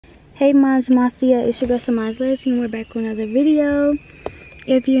Hey Semaj Mafia, it's your girl Semaj Lesley and we're back with another video.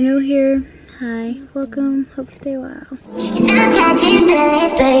 If you're new here, hi, welcome, hope you stay a while.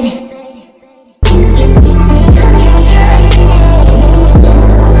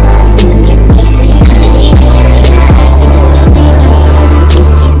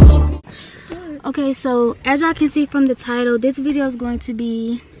 Okay, so as y'all can see from the title, this video is going to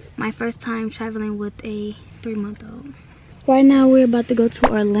be my first time traveling with a 3-month-old. Right now we're about to go to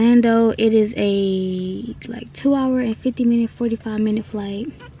Orlando. It is a like 2-hour and 50-minute, 45-minute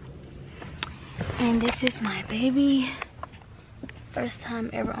flight. And this is my baby. First time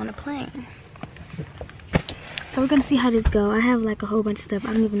ever on a plane. So we're gonna see how this go. I have like a whole bunch of stuff.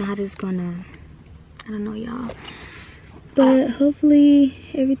 I don't even know how this is gonna, I don't know y'all. But hopefully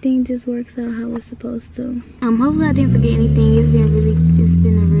everything just works out how it's supposed to. Hopefully I didn't forget anything. It's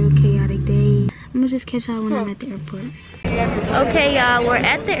been a real chaotic day. I'm gonna just catch y'all when I'm at the airport. Okay y'all, we're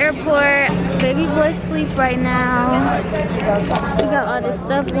at the airport. Baby boy sleep right now. We got all this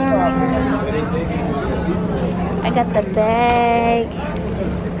stuff going on. I got the bag.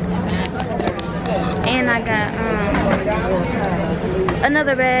 And I got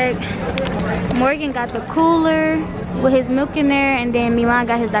another bag. Morgan got the cooler with his milk in there, and then Milan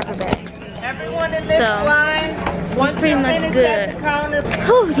got his diaper bag. Everyone in this line, once pretty much good.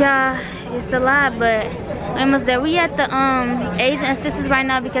 Whew, y'all, it's a lot, but almost there. We at the Asian assistants right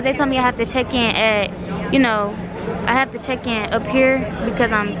now because they told me I have to check in at, you know, I have to check in up here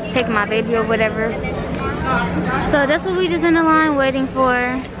because I'm taking my baby or whatever. So that's what we just in the line waiting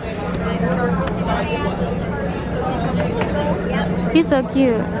for. He's so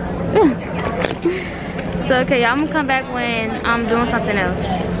cute. So okay, y'all, I'm gonna come back when I'm doing something else.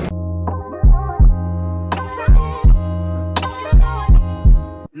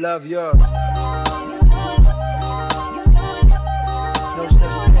 Love yours. No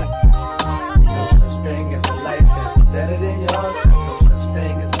such thing. No such thing as a life that's better than yours. No such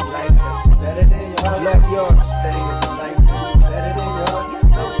thing as a life that's better than yours. Love yours. No such thing as a life that's better than yours.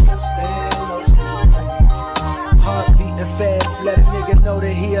 No such thing, no such thing. Heart beating fast, let a nigga know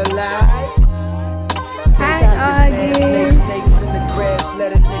that he alive. Hi, Snakes in the grass,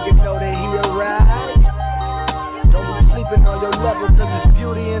 let a nigga know that he arrived. Don't be sleeping on your level, cause it's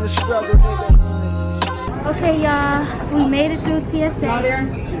beauty in the struggle, nigga. Okay, y'all, we made it through TSA.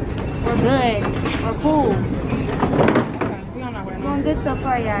 We're good. We're cool. It's going good so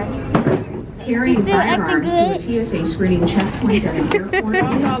far, y'all. Carrying firearms to a TSA screening checkpoint at an airport is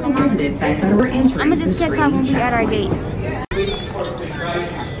prohibited by federal entry. I'm gonna just catch y'all when we at our gate.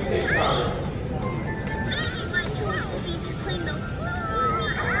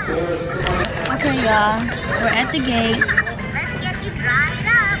 Okay, y'all, we're at the gate.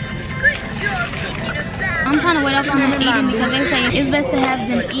 I'm trying to wait up on them eating because they say it's best to have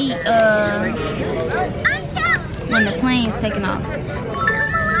them eat when the plane's taking off,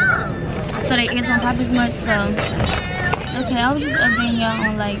 so their ears won't pop as much. So okay, I was just updating y'all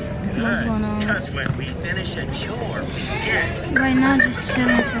on like what's going on. Right now, just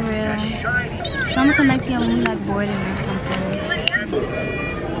chilling for real. So I'm gonna come back to y'all when we like boarding or something.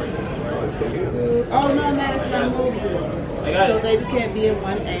 Oh no, that's not moving. So baby can't be in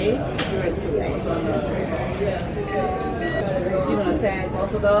 1A, you're in 2A. You're gonna tag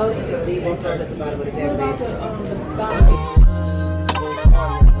both of those, you can leave both of those at the bottom of the tag page.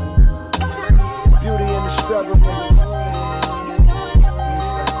 Beauty in the struggle,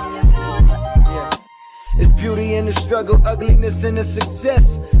 yeah. It's beauty in the struggle, ugliness in the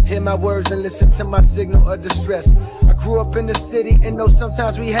success. Hear my words and listen to my signal of distress. I grew up in the city and know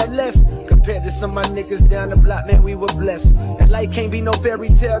sometimes we had less. Compared to some of my niggas down the block, man, we were blessed. And life can't be no fairy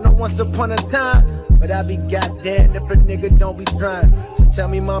tale, no once upon a time. But I be goddamn if a nigga don't be trying. So tell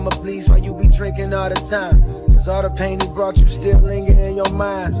me, mama, please, why you be drinking all the time? Cause all the pain he brought you still linger in your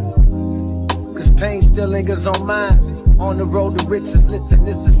mind. Cause pain still lingers on mine. On the road to riches, listen,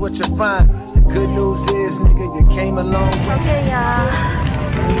 this is what you'll find. The good news is, nigga, you came a long way. Okay, y'all,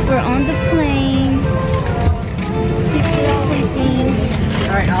 we're on the plane.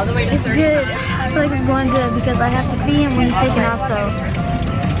 All right, all the way to 35. It's good. I feel like it's going good because I have to feed him when he's taking off. So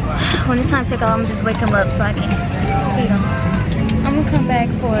when it's time to take off, I'm just wake him up so I can feed him. I'm gonna come back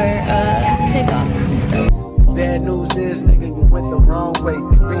for takeoff. Bad news is, nigga, you went the wrong way.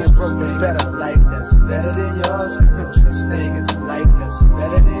 Being broke is better. Life that's better than yours. No such thing as a life that's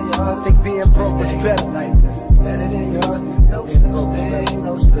better than yours. Think being broke is better. Life that's better than yours. No such thing,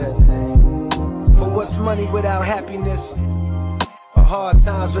 no such thing. For what's money without happiness? Or hard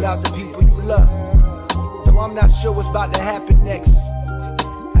times without the people you love? Though I'm not sure what's about to happen next.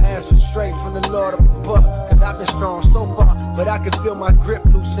 I ask for strength from the Lord up above, cause I've been strong so far, but I can feel my grip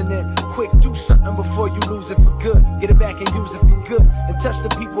loosening. Quick, do something before you lose it for good. Get it back and use it for good, and touch the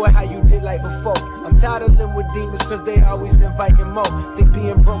people how you did like before. I'm tired of living with demons cause they always inviting more. Think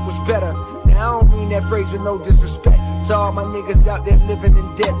being broke was better. Now I don't mean that phrase with no disrespect to all my niggas out there living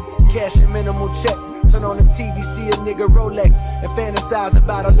in debt, cashing minimal checks. Turn on the TV, see a nigga Rolex, and fantasize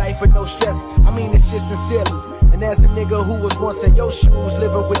about a life with no stress. I mean this shit sincerely. And as a nigga who was once in your shoes,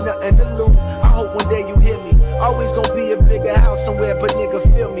 living with nothing to lose, I hope one day you hear me. Always gonna be a bigger house somewhere, but nigga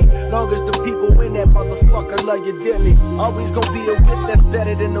feel me. Long as the people in that motherfucker love you dearly. Always gonna be a whip that's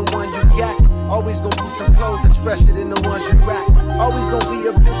better than the one you got. Always gonna be some clothes that's fresher than the ones you rock. Always gonna be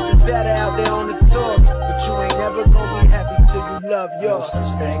a bitch that's better out there on the tours, but you ain't never gonna be happy till you love yours.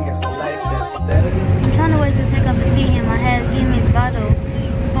 Such thing as a life that's better than you. I'm trying to wait to take up and feed him. I had to give him his bottle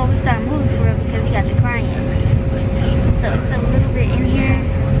before we start moving for real because he got to crying. So it's a little bit in here.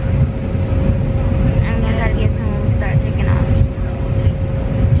 I'm gonna try to get to him when we start taking off.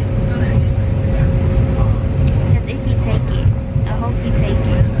 Because if he take it, I hope he take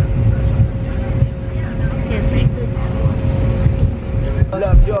it. Because he looks.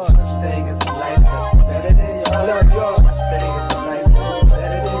 Love yours. Such thing as a life that's better than yours. Love yours. Such thing as a life that's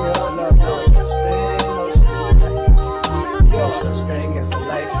better than yours. Love yours. Such thing, no such thing as a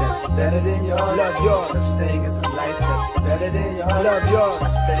life that's better than yours. Love yours. Such thing as a life that's better than yours. Love yours.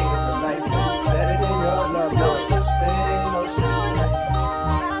 Such thing as a life that's better than yours. Love no such thing, no such thing.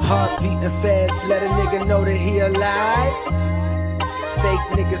 Heart beating fast, let a nigga know that he alive. Fake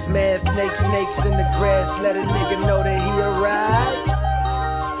niggas mad, snakes in the grass, let a nigga know that he arrived.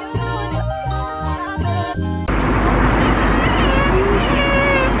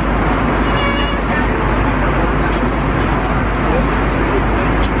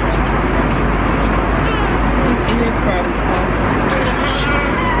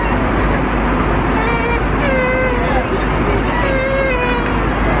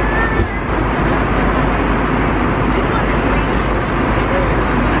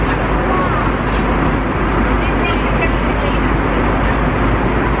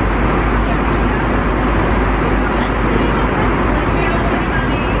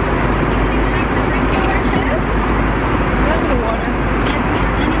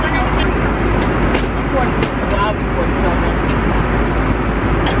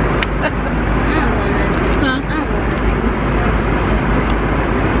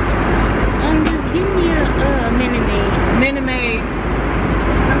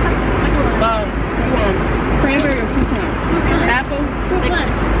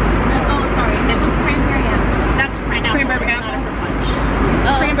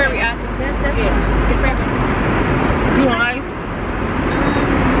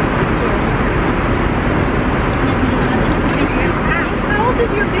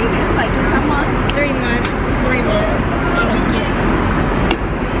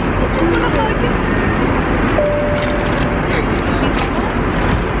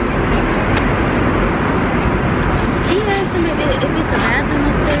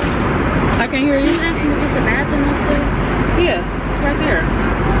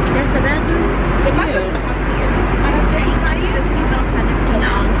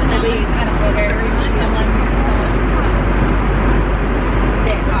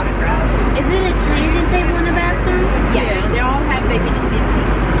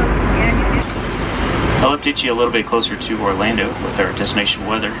 I'll update you a little bit closer to Orlando with our destination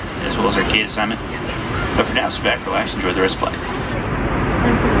weather as well as our gate assignment. But for now, sit back, relax, enjoy the rest of the flight.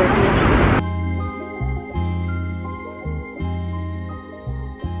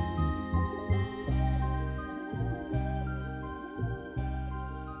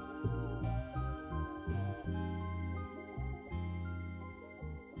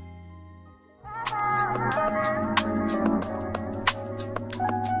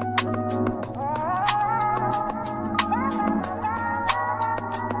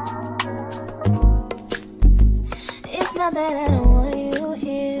 Not that I don't want you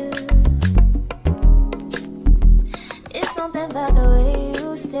here. It's something about the way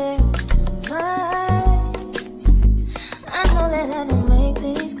you stare into my eyes. I know that I don't make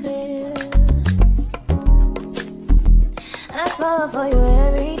things clear. I fall for you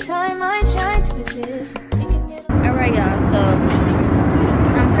every time I try to resist. Alright y'all, so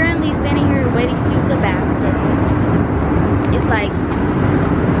I'm currently standing here waiting to use the bathroom. It's like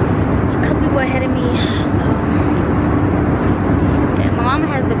a couple people ahead of me, so my mama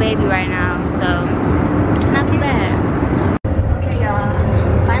has the baby right now, so it's not too bad. Okay, y'all.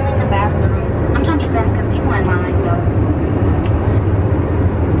 Finally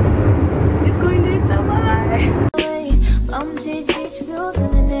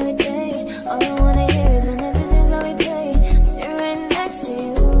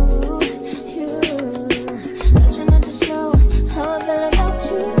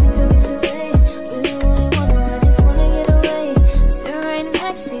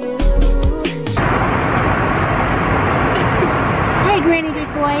Granny, big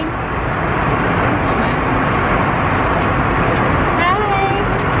boy.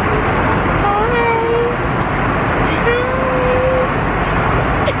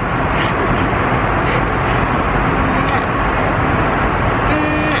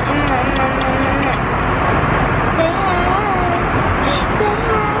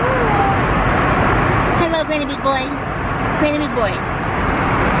 Hello, Granny, big boy. Granny, big boy.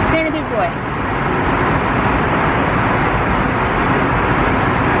 Granny, big boy.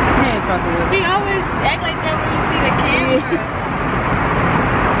 He always act like that when you see the camera.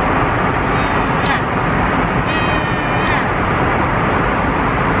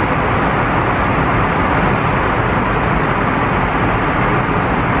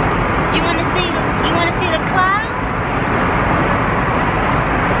 You want to see the clouds?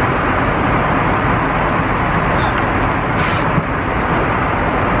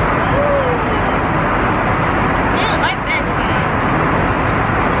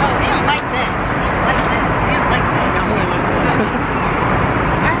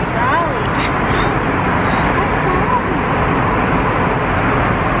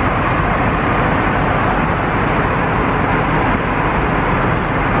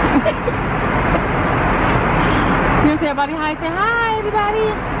 Everybody hi, say hi everybody.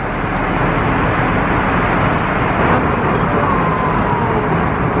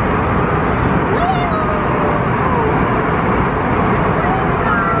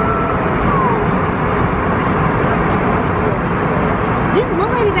 This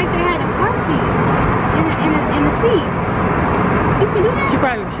one lady back there had a car seat in the seat. You can do that? She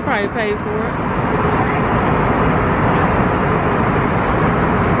probably paid for it.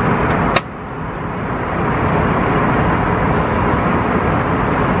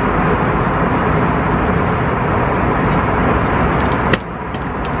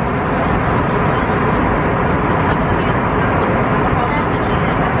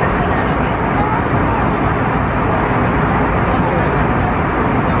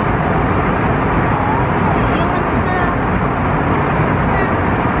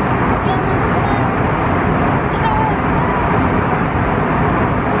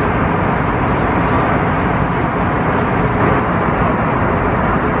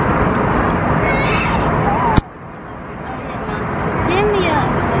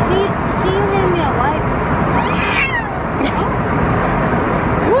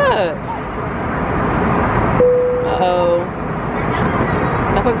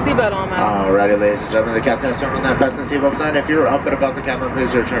 Alrighty, ladies and gentlemen, the captain has turned on that fasten seatbelt sign. If you're up and above the cabin,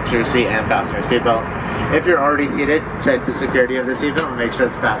 please return to your seat and fasten your seatbelt. If you're already seated, check the security of the seatbelt and make sure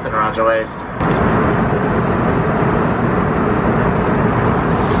it's fastened around your waist.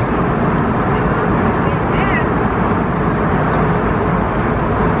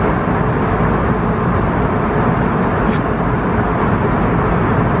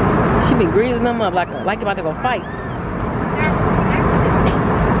 She be greasing them up like about to go fight.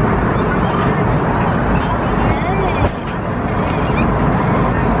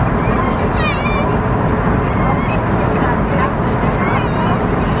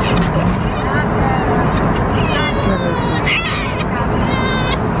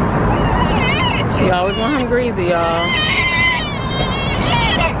 She always want him greasy, y'all.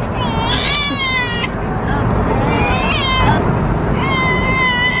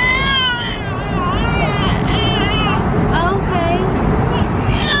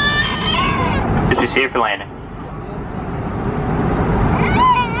 Did you see her for landing?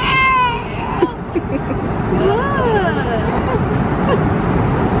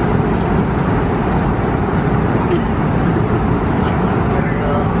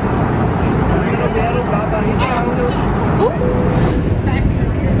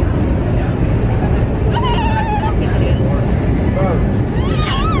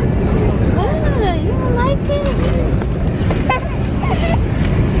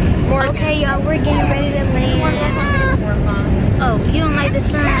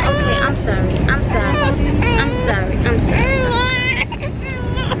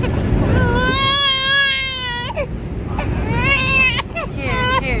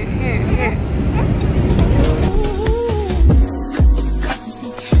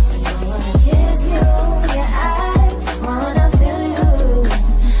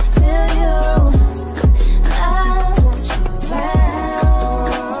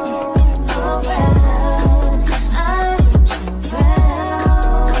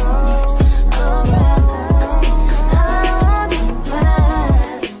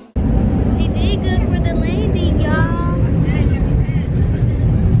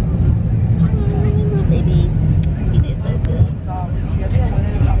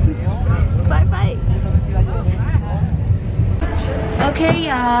 Okay,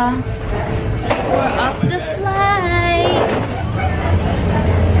 y'all. We're off the flight.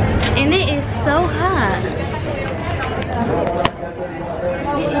 And it is so hot.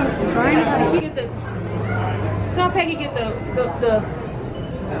 It is burning. Tell Peggy get the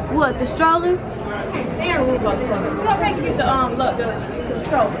What, the stroller? Tell Peggy get the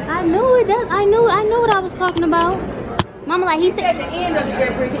stroller. I knew it. I knew what I was talking about. Mama, like he At said. the end of the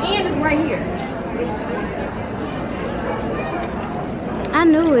stripper. The end is right here. I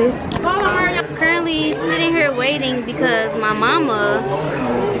knew it. Currently sitting here waiting because my mama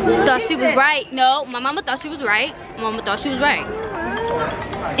thought she was right. No, my mama thought she was right. Mama thought she was right.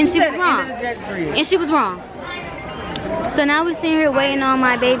 And she was wrong. And she was wrong. So now we're sitting here waiting on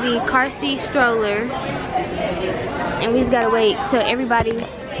my baby car seat stroller. And we just gotta wait till everybody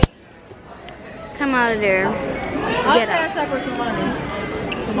come out of there. Get up.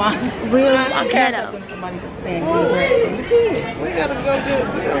 Real ghetto. We gotta go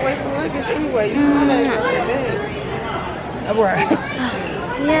we gotta wait for luggage anyway. You know that. Right.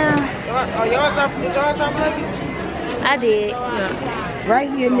 Yeah. Did y'all drop luggage? I did. Yeah. Right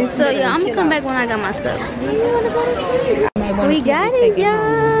here in this. So yeah, I'm gonna come back when I got my stuff. We got it,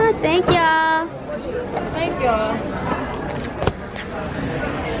 y'all. Thank y'all. Thank y'all.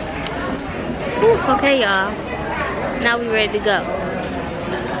 Okay, y'all. Now we ready to go.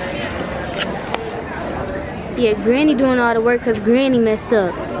 Yeah, Granny doing all the work because Granny messed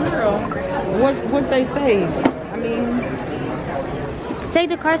up. Girl, what they say? I mean, take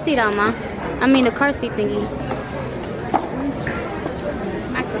the car seat out, Ma. I mean the car seat thingy.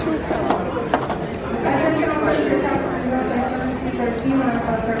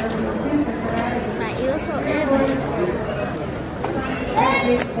 My ears so itchy.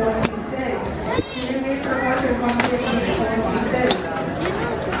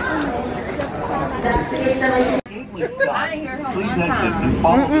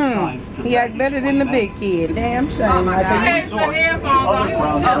 He act better than the big kid. Damn shame. I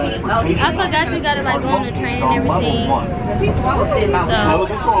forgot you gotta like go on the train and everything.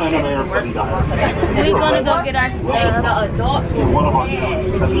 So we're gonna go get our stuff.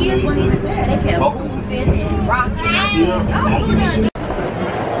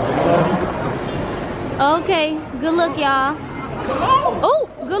 Okay, good luck, y'all. Oh,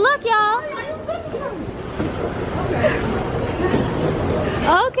 good luck, y'all.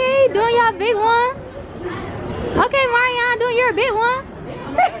 Okay, doing y'all big one. Okay, Marianne, doing your big one.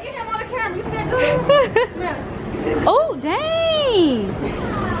 Oh, dang.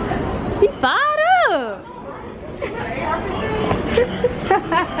 He fired up.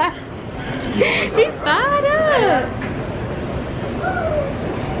 He fired up.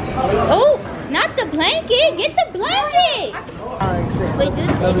 Oh, not the blanket. Get the blanket. Wait, do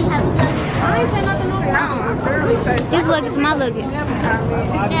the baby have a luggage? I ain't say nothing over his luggage, my luggage.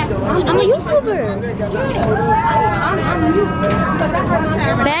 I'm a YouTuber.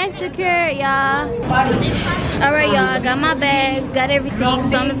 Bag secured, y'all. Alright, y'all. Got my bags, got everything. So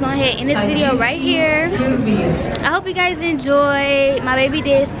I'm just going to end this video right here. I hope you guys enjoyed. My baby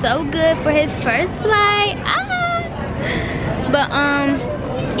did so good for his first flight. But,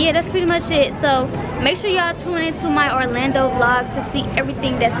 yeah, that's pretty much it. So make sure y'all tune into my Orlando vlog to see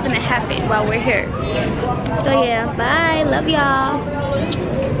everything that's gonna happen while we're here. So yeah, bye, love y'all.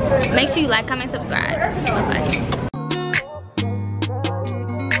 Make sure you like, comment, subscribe. Bye bye.